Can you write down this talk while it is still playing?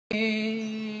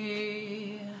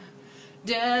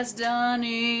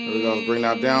destiny. Here we go, bring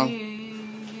that down.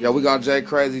 Yeah, we got Jay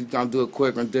Crazy. Gonna do a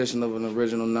quick rendition of an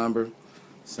original number.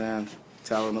 Saying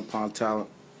talent upon talent.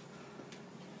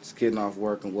 Just getting off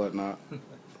work and whatnot.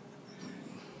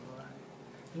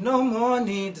 No more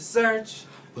need to search.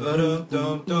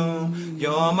 Ba-dum-dum-dum.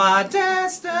 You're my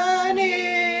destiny.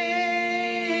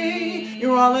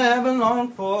 You're all I ever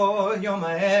longed for. You're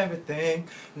my everything.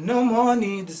 No more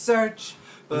need to search.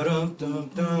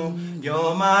 Ba-dum-dum-dum.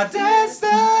 You're my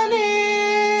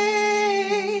destiny.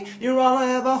 You're all I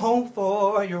ever hoped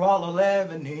for. You're all I'll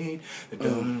ever need.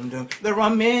 Dum-dum. There are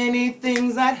many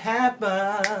things that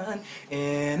happen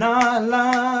in our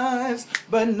lives,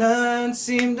 but none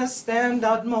seem to stand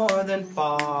out more than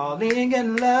falling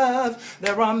in love.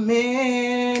 There are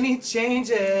many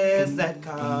changes that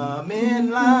come in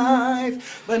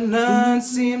life, but none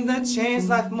seem to change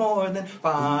life more than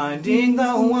finding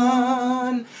the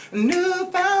one.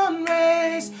 Newfound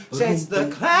rays chase the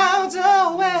clouds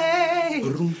away.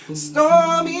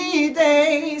 Stormy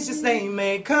days, yes, they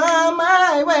may come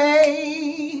my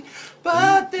way,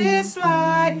 but this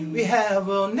light we have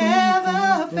will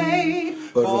never fade.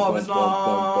 For as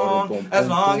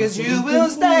long as you will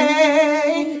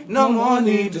stay, no more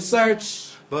need to search.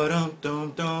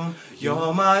 Ba-dum-dum-dum.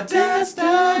 You're my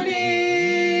destiny.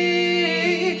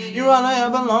 You're all I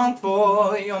ever longed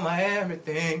for. You're my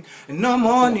everything. And no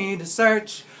more need to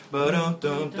search.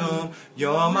 Ba-dum-dum-dum.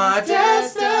 You're my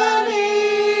destiny.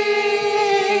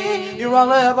 You're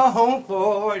all I ever hoped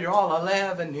for. You're all I'll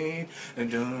ever need.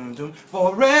 Dum-dum.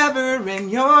 Forever in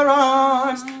your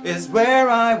arms is where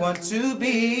I want to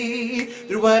be.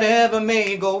 Through whatever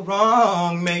may go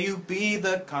wrong, may you be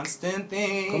the constant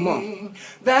thing. Come on.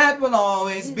 That will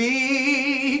always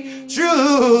be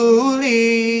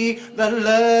truly the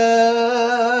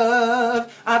love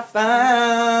I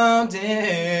found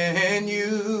in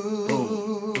you.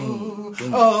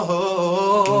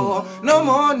 Oh, no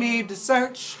more need to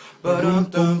search.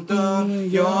 Ba-dum-dum-dum.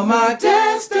 You're my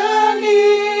destiny.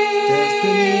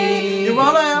 You're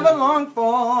all I ever longed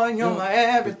for. You're my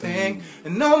everything.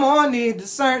 And no more need to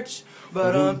search.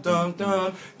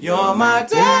 Ba-dum-dum-dum. You're my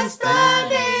destiny.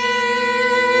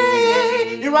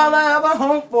 You're all I ever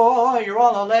hoped for. You're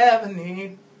all I'll ever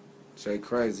need. Jay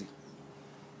Crazy.